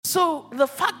So the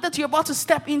fact that you're about to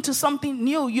step into something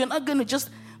new, you're not going to just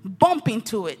bump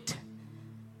into it.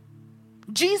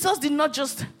 Jesus did not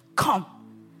just come.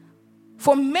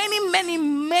 For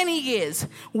many years,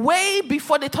 way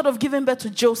before they thought of giving birth to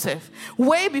Joseph,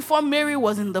 way before Mary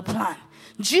was in the plan,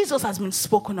 Jesus has been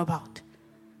spoken about.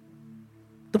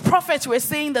 The prophets were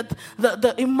saying that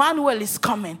the Emmanuel is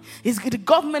coming. The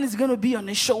government is going to be on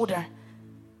his shoulder.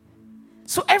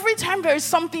 So every time there is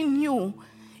something new,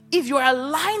 if you are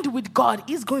aligned with God,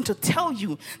 He's going to tell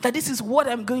you that this is what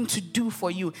I'm going to do for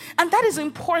you. And that is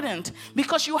important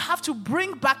because you have to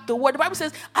bring back the word. The Bible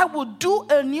says, I will do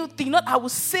a new thing, not I will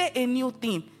say a new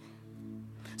thing.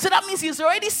 So that means He's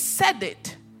already said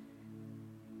it.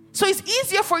 So it's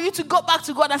easier for you to go back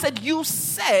to God and say, you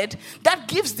said, that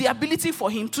gives the ability for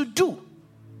Him to do.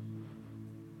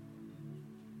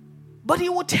 But He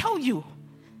will tell you.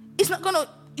 It's not going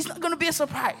to be a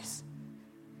surprise.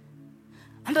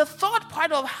 And the third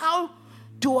part of how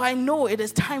do I know it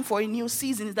is time for a new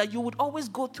season is that you would always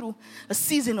go through a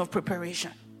season of preparation.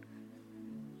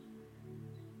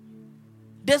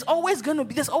 There's always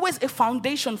a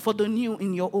foundation for the new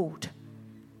in your old.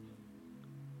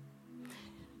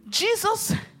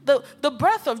 Jesus, the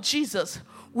birth of Jesus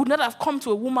would not have come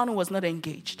to a woman who was not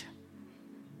engaged.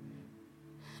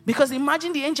 Because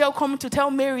imagine the angel coming to tell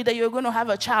Mary that you're going to have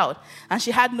a child and she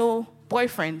had no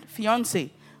boyfriend,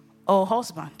 fiance, or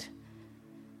husband.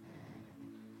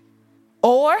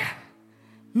 Or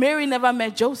Mary never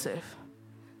met Joseph.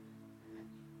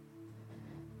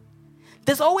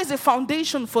 There's always a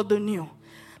foundation for the new.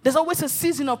 There's always a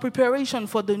season of preparation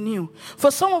for the new. For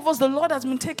some of us, the Lord has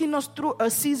been taking us through a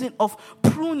season of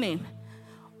pruning.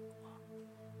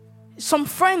 Some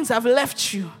friends have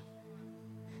left you.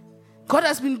 God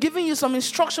has been giving you some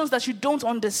instructions that you don't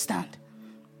understand.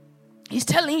 He's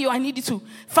telling you, I need you to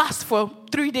fast for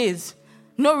 3 days.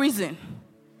 No reason.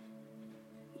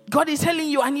 God is telling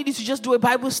you, I need you to just do a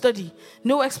Bible study.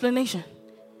 No explanation.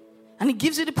 And He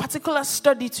gives you the particular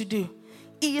study to do.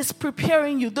 He is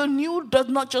preparing you. The new does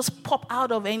not just pop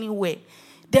out of anywhere.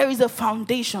 There is a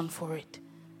foundation for it.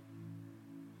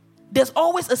 There's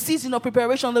always a season of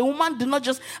preparation. The woman do not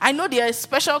just, I know there are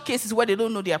special cases where they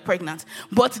don't know they are pregnant,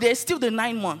 but there's still the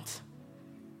 9 months.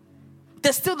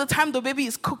 There's still the time the baby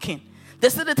is cooking.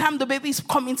 There's still the time the baby is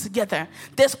coming together.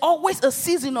 There's always a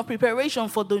season of preparation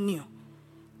for the new.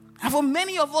 And for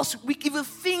many of us, we even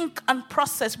think and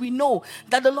process, we know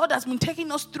that the Lord has been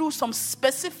taking us through some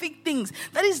specific things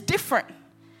that is different.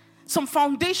 Some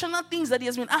foundational things that He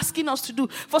has been asking us to do.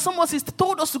 For some of us, He's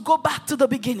told us to go back to the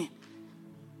beginning.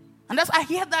 And I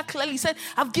hear that clearly. He said,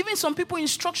 I've given some people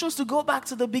instructions to go back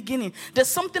to the beginning. There's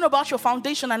something about your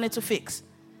foundation I need to fix.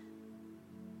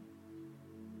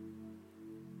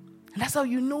 And that's how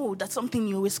you know that something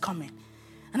new is coming.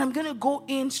 And I'm going to go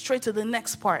in straight to the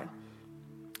next part,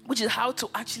 which is how to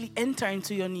actually enter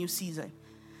into your new season.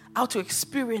 How to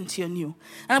experience your new.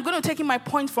 And I'm going to take my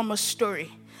point from a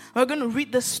story. We're going to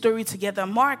read this story together.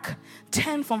 Mark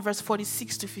 10 from verse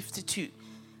 46 to 52.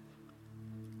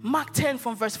 Mark 10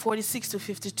 from verse 46 to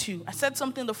 52. I said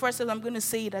something the first time, I'm going to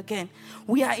say it again.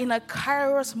 We are in a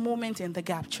KAIROS moment in the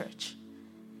Gap Church.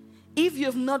 If you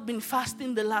have not been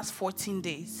fasting the last 14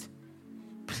 days,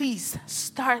 please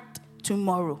start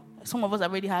tomorrow. Some of us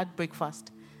already had breakfast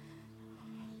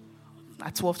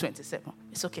at 12:27.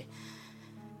 It's okay.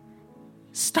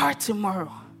 Start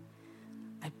tomorrow.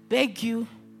 I beg you,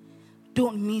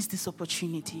 don't miss this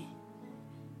opportunity.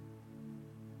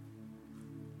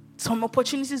 Some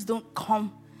opportunities don't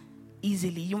come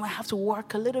easily. You might have to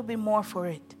work a little bit more for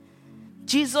it.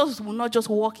 Jesus will not just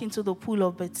walk into the pool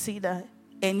of Bethesda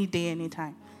any day,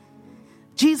 anytime.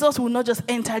 Jesus will not just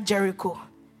enter Jericho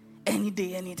any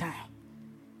day, anytime.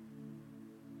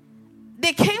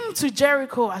 They came to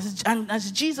Jericho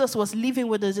as Jesus was living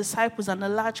with the disciples and a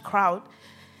large crowd.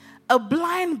 A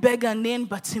blind beggar named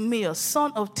Bartimaeus,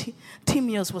 son of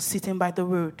Timaeus, was sitting by the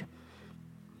road.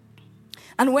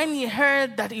 And when he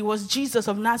heard that it was Jesus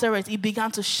of Nazareth, he began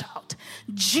to shout,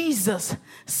 Jesus,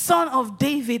 Son of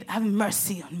David, have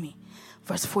mercy on me.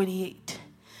 Verse 48.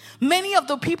 Many of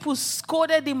the people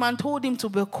scolded him and told him to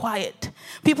be quiet.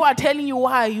 People are telling you,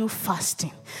 why are you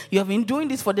fasting? You have been doing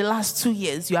this for the last 2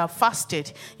 years. You have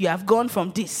fasted. You have gone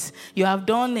from this. You have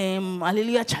done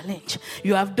Hallelujah Challenge.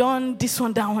 You have done this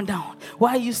one, that one, down.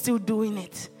 Why are you still doing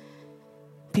it?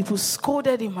 People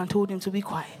scolded him and told him to be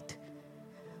quiet.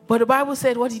 But the Bible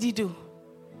said, what did he do?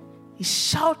 He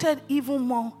shouted even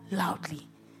more loudly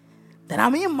that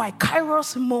I'm in my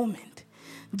KAIROS moment.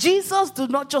 Jesus did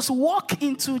not just walk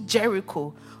into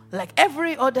Jericho like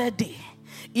every other day.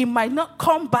 He might not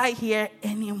come by here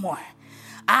anymore.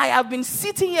 I have been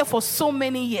sitting here for so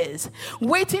many years,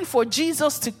 waiting for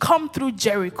Jesus to come through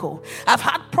Jericho. I've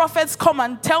had prophets come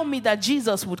and tell me that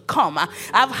Jesus would come.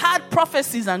 I've had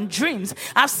prophecies and dreams.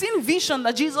 I've seen vision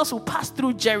that Jesus will pass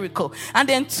through Jericho. And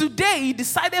then today, he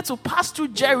decided to pass through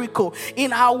Jericho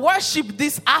in our worship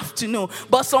this afternoon.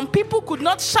 But some people could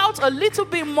not shout a little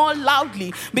bit more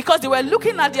loudly because they were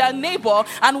looking at their neighbor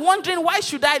and wondering, why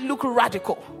should I look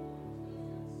radical?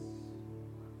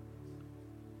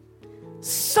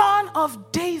 Son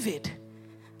of David,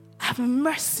 have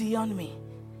mercy on me.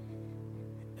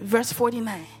 Verse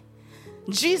 49.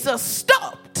 Jesus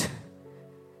stopped.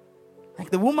 Like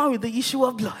the woman with the issue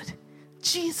of blood.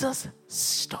 Jesus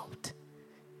stopped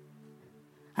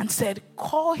and said,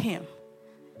 call him.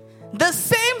 The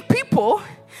same people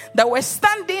that were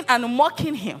standing and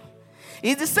mocking him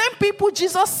is the same people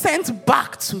Jesus sent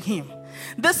back to him.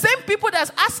 The same people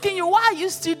that's asking you, why are you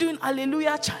still doing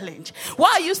Hallelujah Challenge?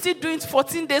 Why are you still doing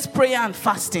 14 days prayer and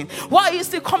fasting? Why are you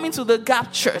still coming to the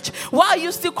Gap Church? Why are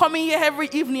you still coming here every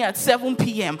evening at 7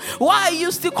 p.m.? Why are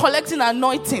you still collecting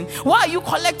anointing? Why are you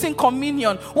collecting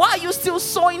communion? Why are you still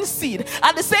sowing seed?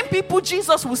 And the same people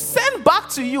Jesus will send back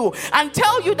to you and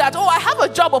tell you that, oh, I have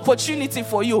a job opportunity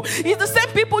for you. It's the same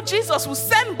people Jesus will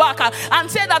send back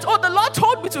and say that, oh, the Lord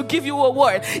told me to give you a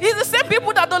word. It's the same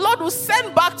people that the Lord will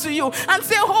send back to you and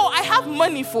say, oh, I have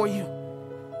money for you.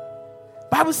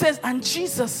 Bible says, and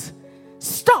Jesus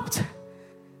stopped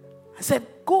and said,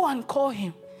 go and call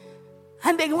him.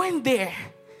 And they went there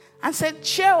and said,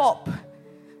 cheer up.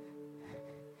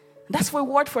 That's a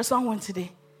word for someone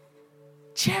today.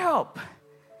 Cheer up.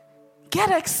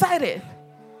 Get excited.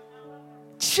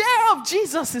 Cheer up.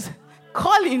 Jesus is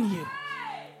calling you.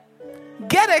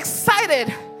 Get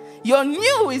excited. Your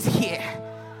new is here.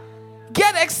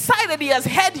 Get excited, he has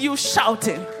heard you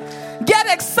shouting. Get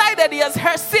excited, he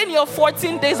has seen your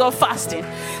 14 days of fasting.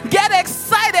 Get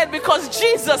excited because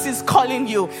Jesus is calling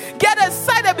you. Get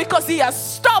excited because he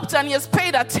has stopped and he has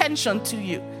paid attention to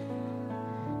you.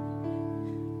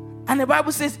 And the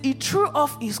Bible says he threw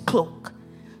off his cloak,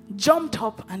 jumped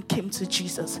up and came to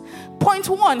Jesus. Point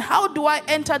one, how do I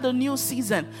enter the new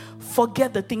season?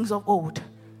 Forget the things of old.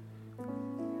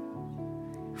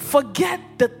 Forget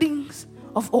the things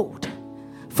of old.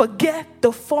 Forget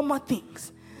the former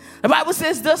things. The Bible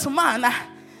says this man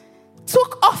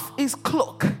took off his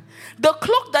cloak. The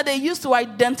cloak that they used to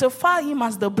identify him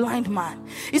as the blind man.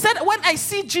 He said, when I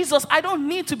see Jesus, I don't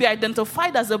need to be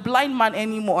identified as a blind man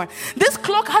anymore. This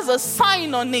cloak has a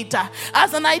sign on it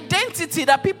as an identity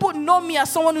that people know me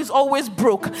as someone who's always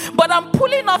broke. But I'm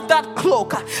pulling off that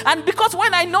cloak. And because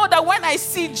when I know that when I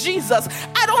see Jesus,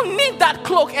 I don't need that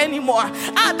cloak anymore.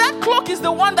 That cloak is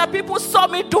the one that people saw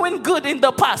me doing good in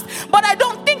the past. But I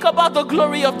don't think about the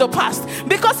glory of the past.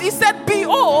 Because he said,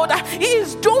 behold, he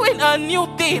is doing a new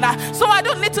thing. So I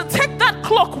don't need to take that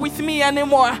cloak with me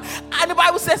anymore. And the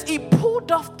Bible says he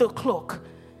pulled off the cloak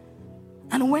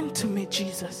and went to meet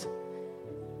Jesus.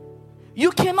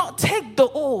 You cannot take the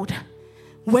old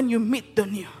when you meet the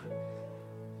new.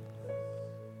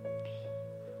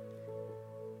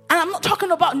 And I'm not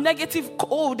talking about negative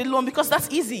old alone because that's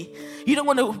easy. You don't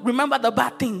want to remember the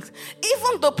bad things.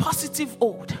 Even the positive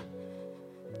old.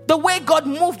 The way God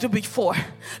moved before.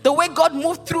 The way God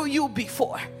moved through you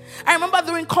before. I remember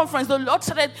during conference, the Lord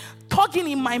started talking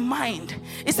in my mind.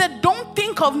 He said, don't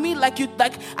think of me like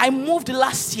I moved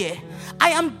last year. I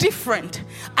am different.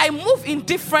 I move in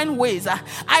different ways.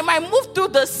 I might move through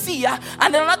the sea,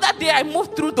 and another day I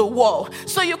move through the wall.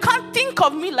 So you can't think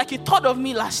of me like you thought of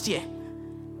me last year.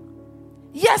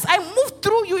 Yes, I moved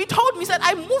through you. He told me, he said,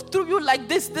 I moved through you like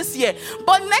this year.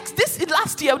 But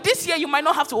this year you might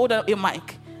not have to order a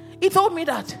mic. He told me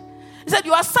that. He said,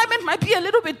 your assignment might be a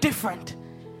little bit different.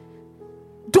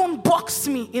 Don't box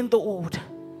me in the old.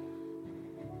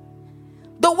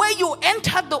 The way you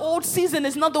entered the old season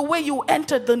is not the way you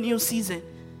entered the new season.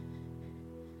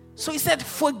 So he said,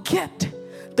 forget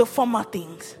the former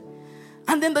things.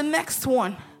 And then the next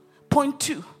one, point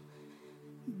 2,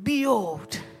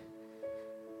 behold.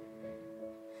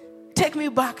 Take me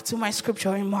back to my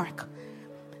scripture in Mark.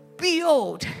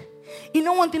 Behold. You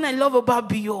know one thing I love about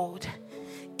behold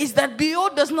is that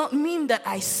behold does not mean that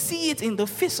I see it in the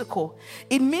physical.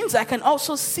 It means I can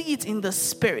also see it in the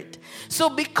spirit. So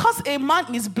because a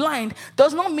man is blind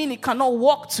does not mean he cannot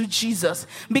walk to Jesus.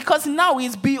 Because now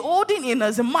he's beholding in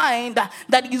his mind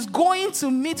that he's going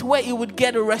to meet where he would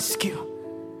get a rescue.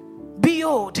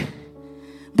 Behold.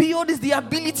 Behold is the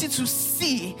ability to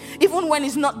see even when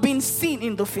it's not being seen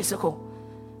in the physical.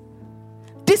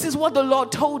 This is what the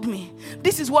Lord told me.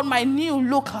 This is what my new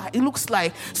looks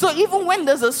like. So even when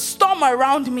there's a storm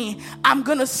around me, I'm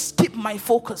going to keep my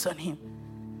focus on him.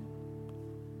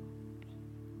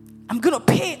 I'm going to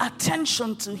pay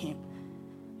attention to him.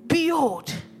 Behold.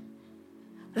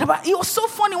 It was so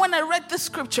funny when I read this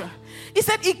scripture. He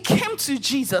said he came to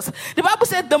Jesus. The Bible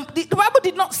said, the Bible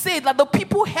did not say that the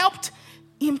people helped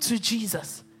him to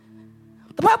Jesus.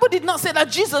 The Bible did not say that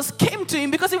Jesus came to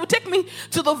him, because it would take me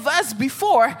to the verse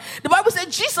before. The Bible said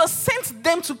Jesus sent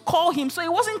them to call him, so he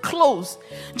wasn't close.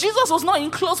 Jesus was not in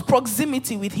close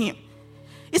proximity with him.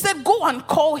 He said, go and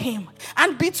call him.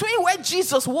 And between where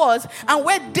Jesus was and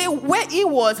where he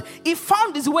was, he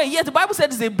found his way. Yet the Bible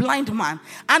said he's a blind man,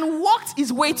 and walked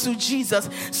his way to Jesus.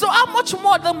 So how much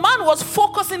more the man was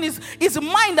focusing his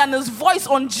mind and his voice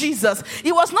on Jesus.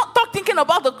 He was not thinking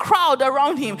about the crowd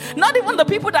around him. Not even the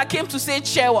people that came to say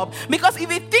cheer up. Because if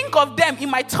you think of them, he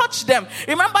might touch them.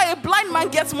 Remember, a blind man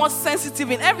gets more sensitive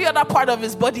in every other part of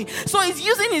his body. So he's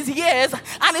using his ears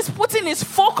and he's putting his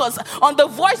focus on the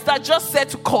voice that just said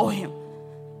to call him.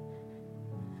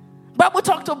 Bible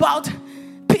talked about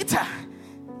Peter.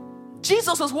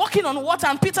 Jesus was walking on water,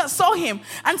 and Peter saw him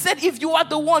and said, if you are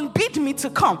the one, bid me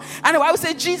to come. And the Bible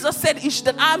said Jesus said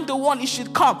that I'm the one, he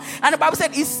should come. And the Bible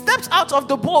said he stepped out of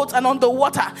the boat and on the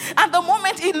water. And the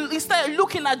moment he started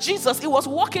looking at Jesus, he was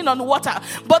walking on water.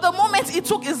 But the moment he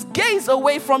took his gaze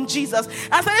away from Jesus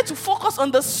and started to focus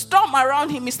on the storm around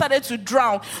him, he started to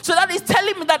drown. So that is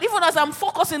telling me that even as I'm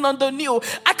focusing on the new,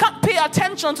 I can't pay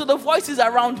attention to the voices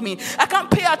around me. I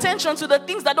can't pay attention to the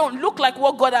things that don't look like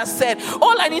what God has said.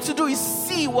 All I need to do is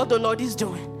see what the Lord is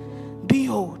doing.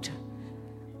 Behold.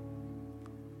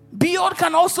 Behold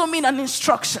can also mean an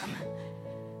instruction.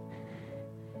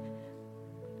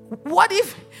 What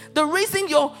if the reason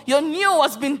your new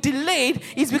has been delayed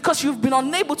is because you've been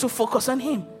unable to focus on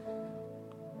him?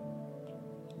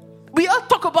 We all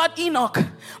talk about Enoch,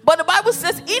 but the Bible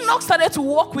says Enoch started to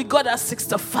walk with God at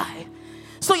 65.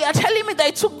 So you're telling me that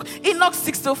it took Enoch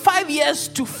 65 years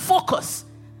to focus,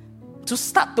 to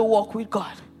start the walk with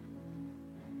God.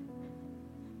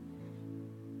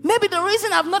 Maybe the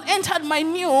reason I've not entered my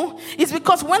new is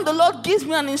because when the Lord gives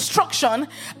me an instruction,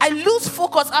 I lose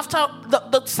focus after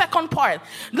the second part.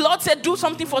 The Lord said, do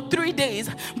something for 3 days.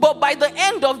 But by the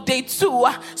end of day 2,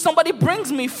 somebody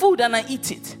brings me food and I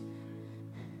eat it.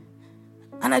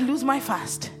 And I lose my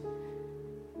fast.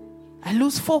 I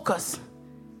lose focus.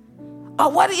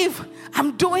 Or what if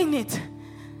I'm doing it?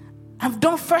 I've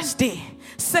done first day.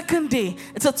 Second day,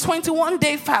 it's a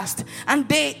 21-day fast. And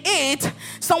day 8,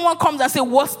 someone comes and says,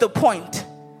 what's the point?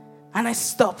 And I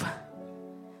stop.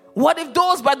 What if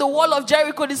those by the wall of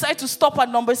Jericho decide to stop at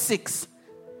number 6?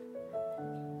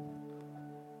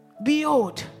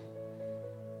 Behold.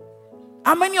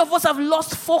 How many of us have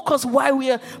lost focus while we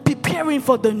are preparing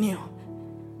for the new?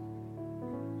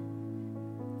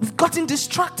 We've gotten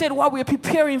distracted while we're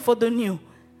preparing for the new.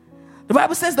 The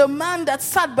Bible says the man that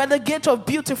sat by the gate of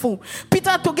Beautiful,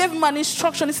 Peter gave him an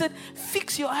instruction. He said,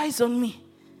 fix your eyes on me.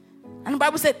 And the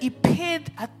Bible said he paid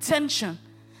attention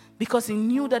because he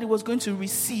knew that he was going to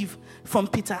receive from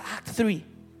Peter. Act 3.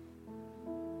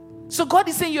 So God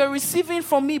is saying, you're receiving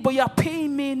from me, but you're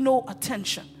paying me no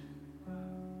attention.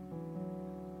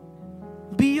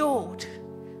 Behold.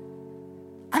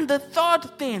 And the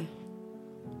third thing,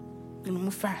 I'm going to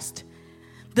move fast.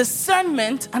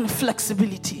 Discernment and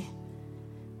flexibility.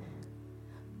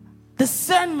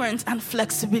 Discernment and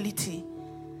flexibility.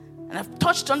 And I've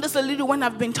touched on this a little when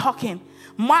I've been talking.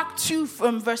 Mark 2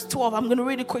 from verse 12. I'm going to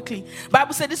read it quickly. The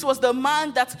Bible said this was the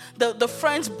man that the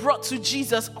friends brought to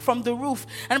Jesus from the roof.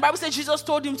 And the Bible said Jesus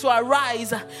told him to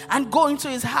arise and go into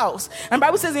his house. And the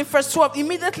Bible says in verse 12,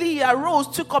 immediately he arose,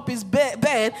 took up his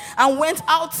bed, and went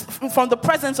out from the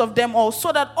presence of them all,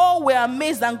 so that all were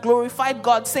amazed and glorified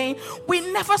God, saying, we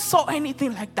never saw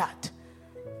anything like that.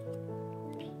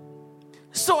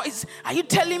 So are you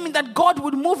telling me that God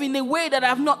would move in a way that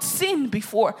I've not seen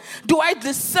before? Do I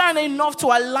discern enough to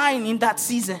align in that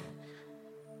season?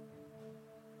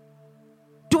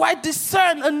 Do I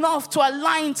discern enough to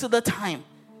align to the time?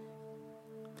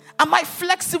 Am I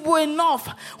flexible enough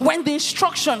when the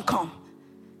instruction comes?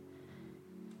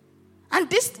 And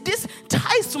this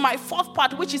ties to my fourth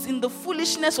part, which is in the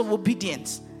foolishness of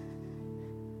obedience.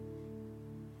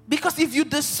 Because if you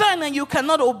discern and you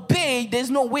cannot obey, there's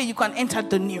no way you can enter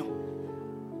the new.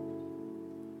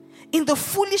 In the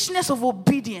foolishness of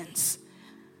obedience.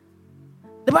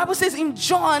 The Bible says in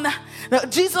John,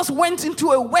 Jesus went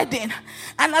into a wedding.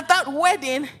 And at that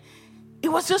wedding, he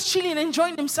was just chilling,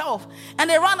 enjoying himself. And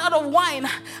they ran out of wine.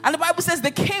 And the Bible says they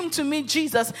came to meet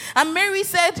Jesus. And Mary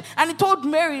said, and he told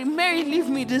Mary, Mary, leave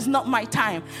me, this is not my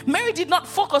time. Mary did not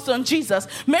focus on Jesus.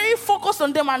 Mary focused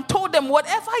on them and told them,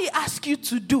 whatever he asks you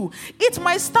to do, it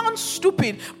might sound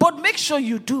stupid, but make sure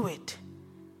you do it.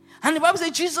 And the Bible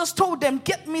says Jesus told them,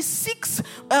 get me 6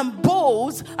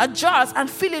 bowls, jars, and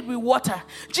fill it with water.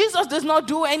 Jesus does not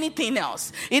do anything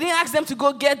else. He didn't ask them to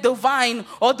go get the vine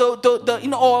or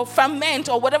or ferment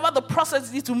or whatever the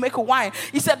process is to make a wine.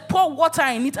 He said, pour water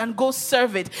in it and go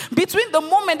serve it. Between the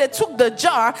moment they took the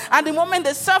jar and the moment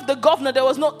they served the governor, there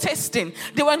was no tasting.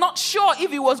 They were not sure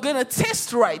if it was going to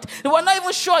taste right. They were not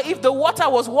even sure if the water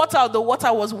was water or the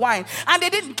water was wine. And they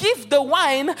didn't give the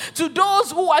wine to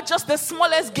those who are just the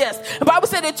smallest guests. The Bible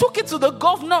said they took it to the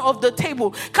governor of the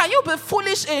table. Can you be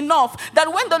foolish enough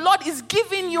that when the Lord is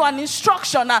giving you an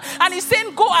instruction and he's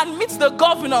saying go and meet the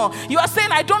governor, you are saying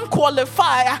I don't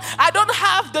qualify, I don't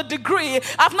have the degree,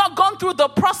 I've not gone through the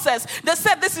process. They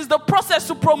said this is the process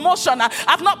to promotion,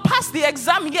 I've not passed the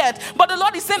exam yet, but the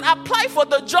Lord is saying apply for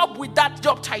the job with that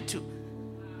job title.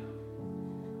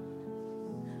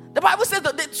 The Bible says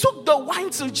that they took the wine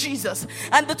to Jesus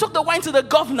and they took the wine to the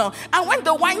governor. And when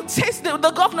the wine tasted,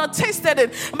 the governor tasted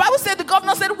it. The Bible said the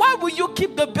governor said, why will you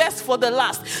keep the best for the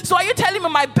last? So are you telling me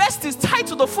my best is tied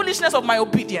to the foolishness of my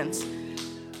obedience?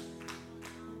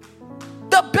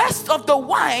 The best of the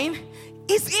wine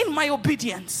is in my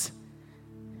obedience.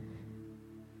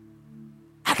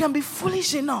 I can be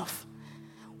foolish enough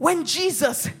when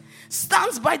Jesus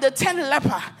stands by the 10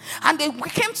 lepers and they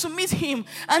came to meet him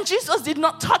and Jesus did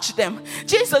not touch them.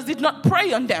 Jesus did not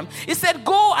pray on them. He said,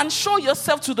 go and show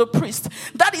yourself to the priest.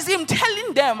 That is him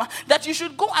telling them that you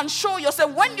should go and show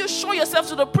yourself. When you show yourself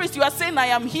to the priest, you are saying, I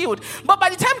am healed. But by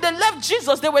the time they left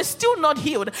Jesus, they were still not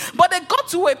healed. But they got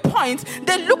to a point,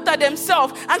 they looked at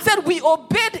themselves and said, we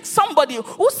obeyed somebody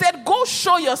who said, go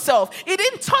show yourself. He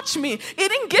didn't touch me. He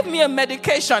didn't give me a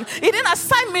medication. He didn't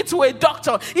assign me to a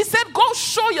doctor. He said, go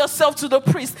show yourself to the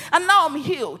priest, and now I'm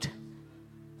healed.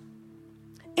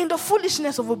 In the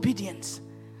foolishness of obedience.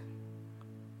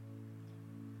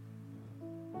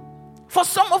 For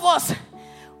some of us,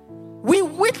 we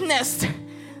witnessed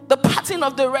the parting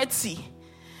of the Red Sea.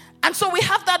 And so we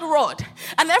have that rod.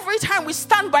 And every time we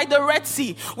stand by the Red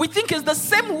Sea, we think it's the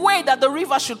same way that the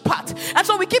river should part. And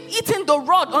so we keep eating the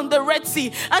rod on the Red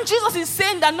Sea. And Jesus is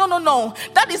saying that, no.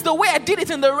 That is the way I did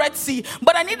it in the Red Sea.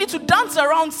 But I need you to dance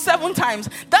around 7 times.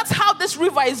 That's how this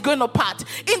river is going to part.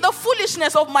 In the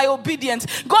foolishness of my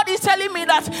obedience, God is telling me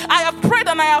that I have prayed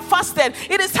and I have fasted.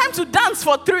 It is time to dance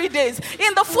for 3 days.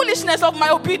 In the foolishness of my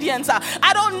obedience,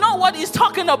 I don't know what he's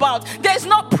talking about. There is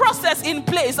no process in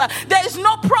place. There is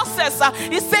no process.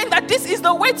 He's saying that this is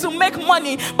the way to make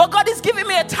money, but God is giving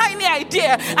me a tiny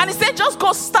idea and he said just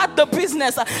go start the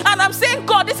business. And I'm saying,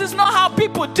 God, this is not how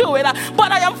people do it,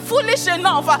 but I am foolish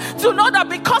enough to know that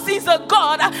because he's a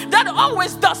God that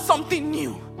always does something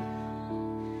new.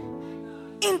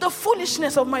 In the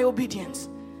foolishness of my obedience,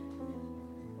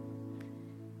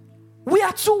 we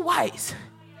are too wise.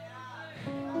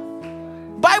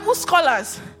 Bible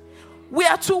scholars, we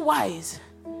are too wise.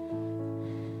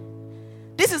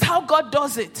 This is how God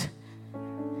does it.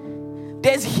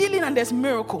 There's healing and there's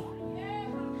miracle.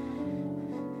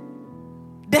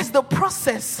 There's the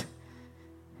process.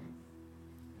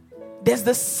 There's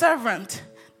the servant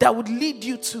that would lead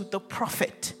you to the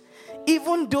prophet,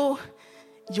 even though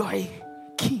you're a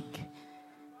king.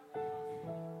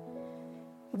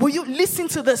 Will you listen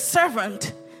to the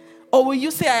servant, or will you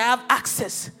say, I have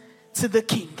access to the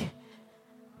king?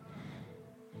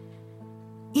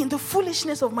 In the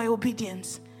foolishness of my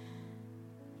obedience,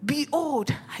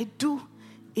 behold, I do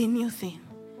a new thing.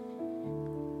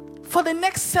 For the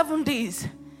next 7 days,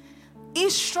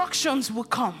 instructions will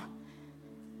come.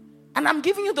 And I'm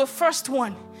giving you the first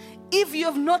one. If you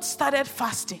have not started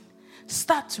fasting,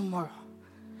 start tomorrow.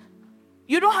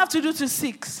 You don't have to do to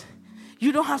 6.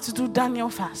 You don't have to do Daniel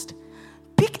fast.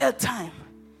 Pick a time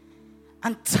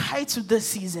and tie to the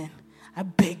season. I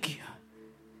beg you.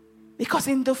 Because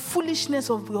in the foolishness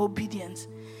of your obedience,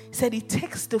 he said he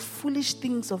takes the foolish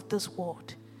things of this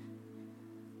world.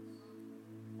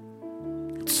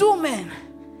 2 men,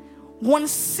 one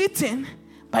sitting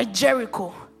by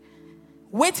Jericho,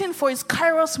 waiting for his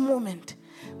KAIROS moment.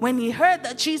 When he heard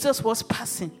that Jesus was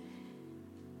passing,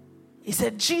 he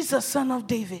said, Jesus, son of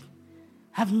David,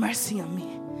 have mercy on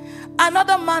me.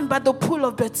 Another man by the pool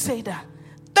of Bethsaida,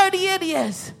 38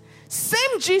 years,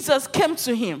 same Jesus came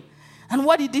to him. And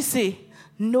what did he say?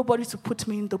 Nobody to put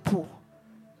me in the pool.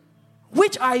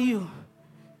 Which are you?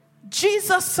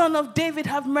 Jesus, son of David,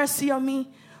 have mercy on me.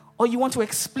 Or you want to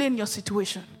explain your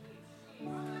situation?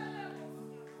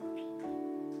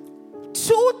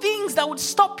 2 things that would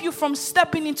stop you from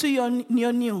stepping into your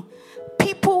new.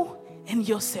 People and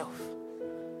yourself.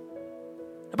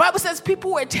 The Bible says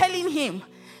people were telling him,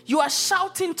 you are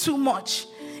shouting too much.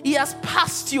 He has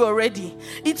passed you already.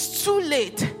 It's too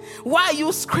late. Why are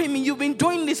you screaming? You've been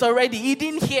doing this already. He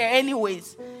didn't hear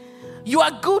anyways. You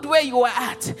are good where you are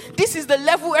at. This is the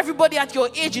level everybody at your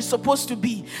age is supposed to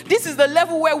be. This is the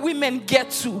level where women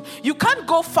get to. You can't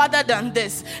go further than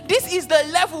this. This is the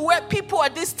level where people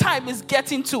at this time is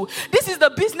getting to. This is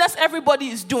the business everybody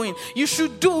is doing. You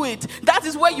should do it. That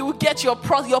is where you will get your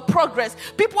progress.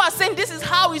 People are saying this is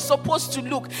how it's supposed to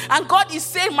look. And God is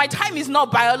saying my time is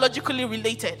not biologically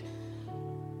related.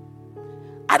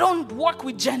 I don't work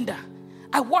with gender.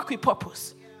 I work with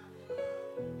purpose.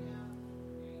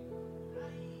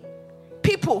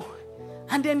 People,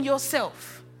 and then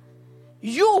yourself.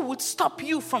 You would stop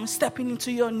you from stepping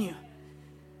into your new.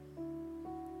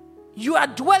 You are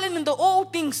dwelling in the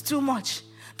old things too much.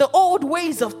 The old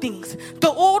ways of things. The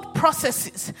old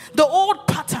processes. The old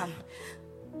pattern.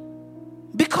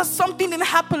 Because something didn't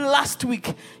happen last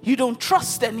week, you don't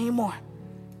trust anymore.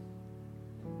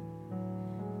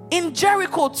 In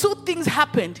Jericho, 2 things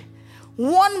happened.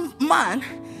 One man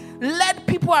led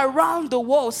people around the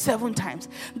wall 7 times.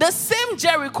 The same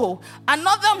Jericho,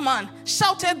 another man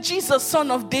shouted, Jesus, son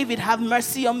of David, have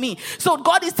mercy on me. So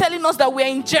God is telling us that we're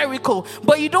in Jericho,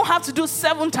 but you don't have to do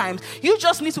 7 times. You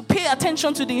just need to pay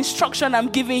attention to the instruction I'm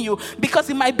giving you,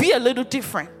 because it might be a little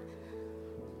different.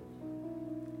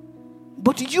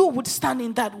 But you would stand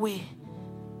in that way.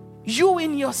 You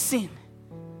in your sin.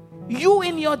 You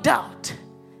in your doubt.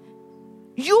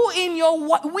 You in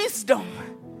your wisdom.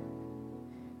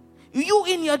 You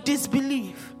in your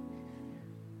disbelief.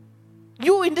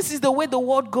 You in this is the way the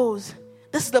world goes.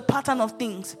 This is the pattern of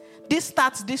things. This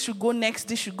starts, this should go next,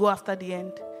 this should go after the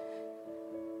end.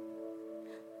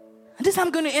 And this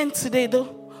I'm going to end today. The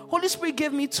Holy Spirit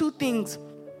gave me 2 things.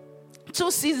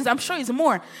 2 seasons. I'm sure it's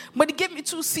more. But He gave me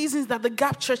 2 seasons that the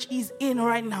Gap Church is in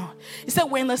right now. He said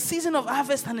we're in a season of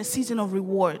harvest and a season of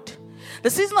reward. The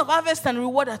season of harvest and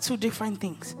reward are 2 different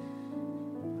things.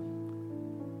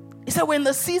 He said we're in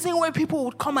the season where people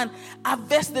would come and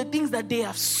harvest the things that they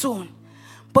have sown.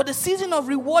 But the season of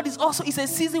reward is also a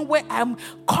season where I'm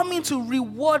coming to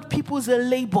reward people's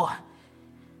labor.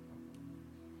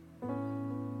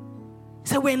 He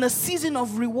said we're in a season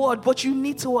of reward, but you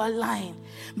need to align.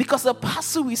 Because a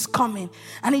parcel is coming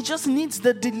and it just needs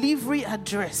the delivery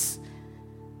address.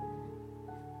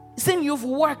 He's saying you've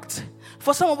worked.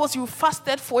 For some of us, you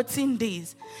fasted 14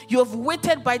 days. You have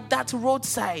waited by that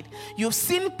roadside. You've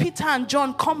seen Peter and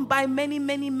John come by many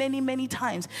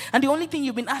times. And the only thing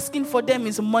you've been asking for them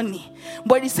is money.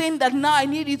 But He's saying that now I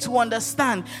need you to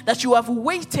understand that you have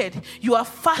waited, you have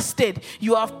fasted,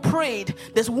 you have prayed.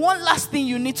 There's one last thing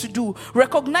you need to do.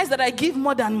 Recognize that I give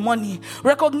more than money.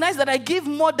 Recognize that I give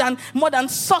more than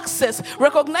success.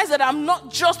 Recognize that I'm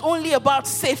not just only about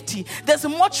safety. There's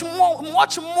much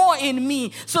more in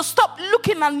me. So stop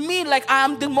looking at me like I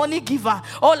am the money giver.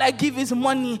 All I give is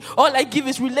money. All I give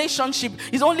is relationship.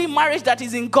 It's only marriage that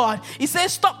is in God. He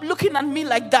says, stop looking at me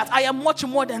like that. I am much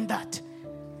more than that.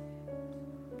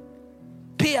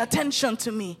 Pay attention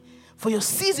to me. For your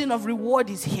season of reward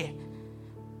is here.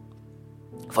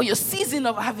 For your season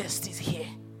of harvest is here.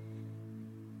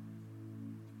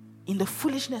 In the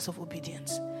foolishness of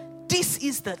obedience. This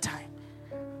is the time.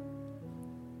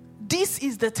 This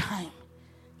is the time.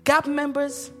 Gap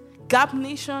members, Gap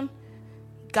Nation,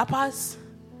 Gappers.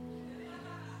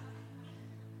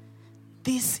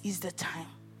 This is the time.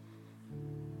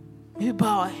 We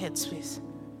bow our heads, please.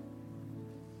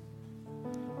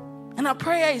 And our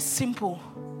prayer is simple.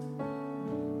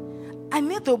 I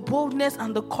need the boldness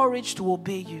and the courage to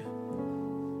obey you.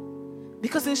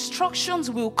 Because instructions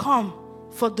will come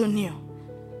for the new.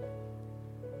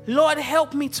 Lord,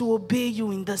 help me to obey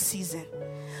you in this season.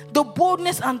 The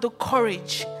boldness and the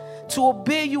courage to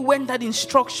obey you when that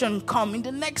instruction comes in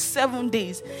the next 7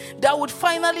 days, that would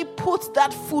finally put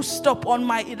that full stop on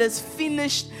my it is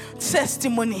finished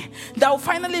testimony, that will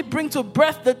finally bring to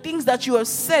birth the things that you have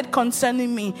said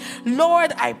concerning me.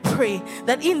 Lord, I pray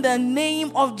that in the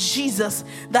name of Jesus,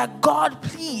 that God,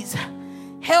 please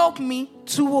help me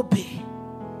to obey.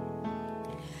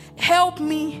 Help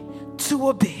me to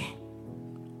obey.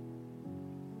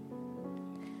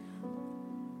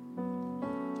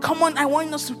 Come on, I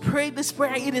want us to pray this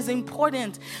prayer. It is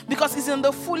important because it's in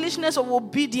the foolishness of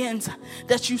obedience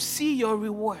that you see your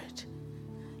reward.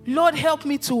 Lord, help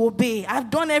me to obey. I've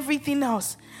done everything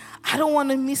else. I don't want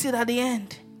to miss it at the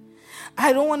end.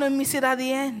 I don't want to miss it at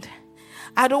the end.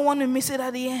 I don't want to miss it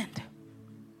at the end.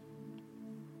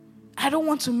 I don't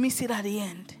want to miss it at the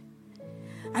end.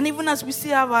 And even as we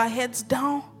still have our heads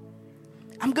down,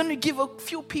 I'm going to give a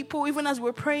few people, even as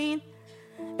we're praying,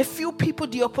 a few people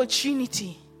the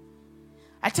opportunity.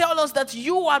 I tell us that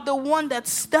you are the one that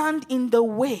stand in the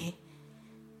way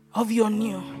of your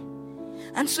new.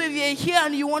 And so if you're here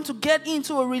and you want to get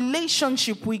into a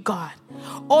relationship with God,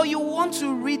 or you want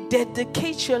to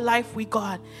rededicate your life with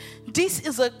God, this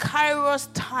is a KAIROS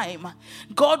time.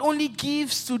 God only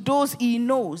gives to those He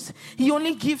knows. He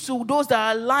only gives to those that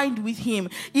are aligned with Him.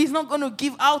 He's not going to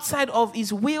give outside of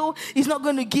His will. He's not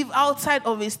going to give outside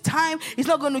of His time. He's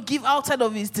not going to give outside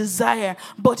of His desire.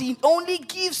 But He only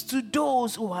gives to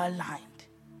those who are aligned.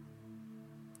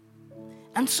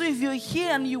 And so if you're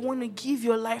here and you want to give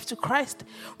your life to Christ,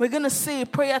 we're going to say a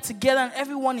prayer together, and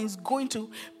everyone is going to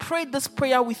pray this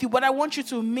prayer with you. But I want you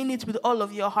to mean it with all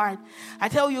of your heart. I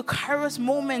tell you, KAIROS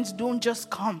moments don't just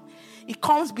come. It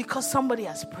comes because somebody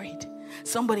has prayed.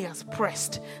 Somebody has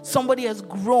pressed. Somebody has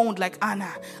groaned like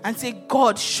Anna and said,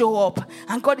 God, show up.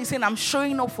 And God is saying, I'm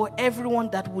showing up for everyone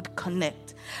that would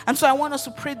connect. And so I want us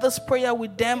to pray this prayer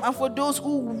with them. And for those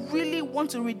who really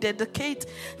want to rededicate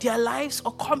their lives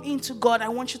or come into God, I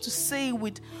want you to say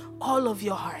with all of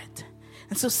your heart.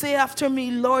 And so say after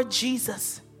me, Lord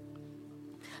Jesus,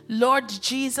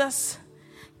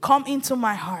 come into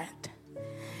my heart.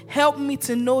 Help me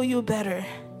to know you better.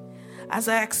 As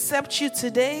I accept you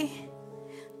today,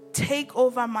 take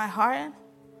over my heart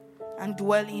and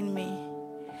dwell in me.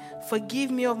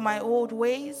 Forgive me of my old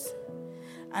ways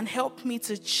and help me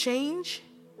to change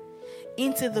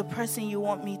into the person you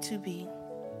want me to be.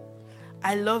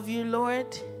 I love you, Lord,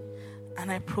 and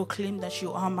I proclaim that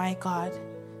you are my God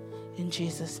in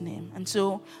Jesus' name. And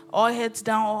so, all heads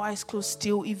down, all eyes closed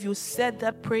still. If you said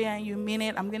that prayer and you mean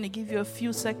it, I'm going to give you a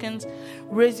few seconds.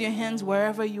 Raise your hands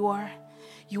wherever you are.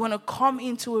 You want to come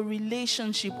into a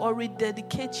relationship or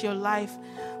rededicate your life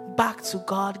back to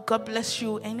God. God bless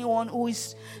you. Anyone who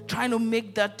is trying to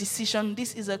make that decision,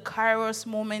 this is a KAIROS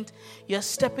moment. You're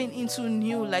stepping into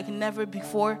new like never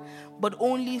before, but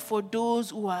only for those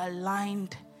who are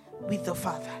aligned with the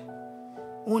Father.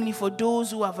 Only for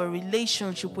those who have a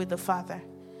relationship with the Father.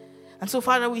 And so,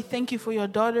 Father, we thank you for your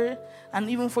daughter and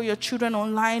even for your children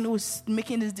online who's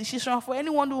making this decision, for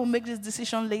anyone who will make this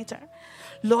decision later.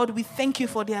 Lord, we thank you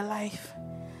for their life.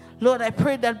 Lord, I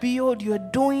pray that behold, you're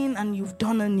doing and you've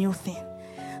done a new thing.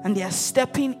 And they are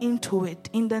stepping into it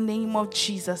in the name of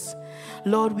Jesus.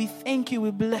 Lord, we thank you. We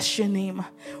bless your name.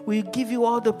 We give you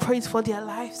all the praise for their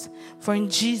lives. For in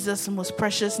Jesus' most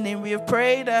precious name we have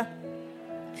prayed.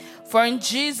 For in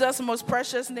Jesus' most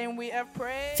precious name we have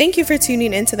prayed. Thank you for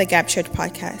tuning into the Gap Church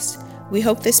podcast. We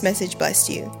hope this message blessed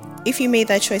you. If you made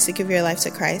that choice to give your life to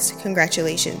Christ,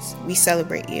 congratulations. We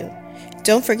celebrate you.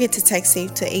 Don't forget to text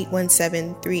SAVE to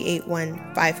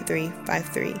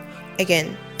 817-381-5353.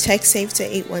 Again, text SAVE to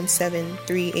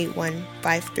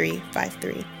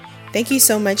 817-381-5353. Thank you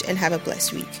so much and have a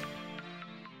blessed week.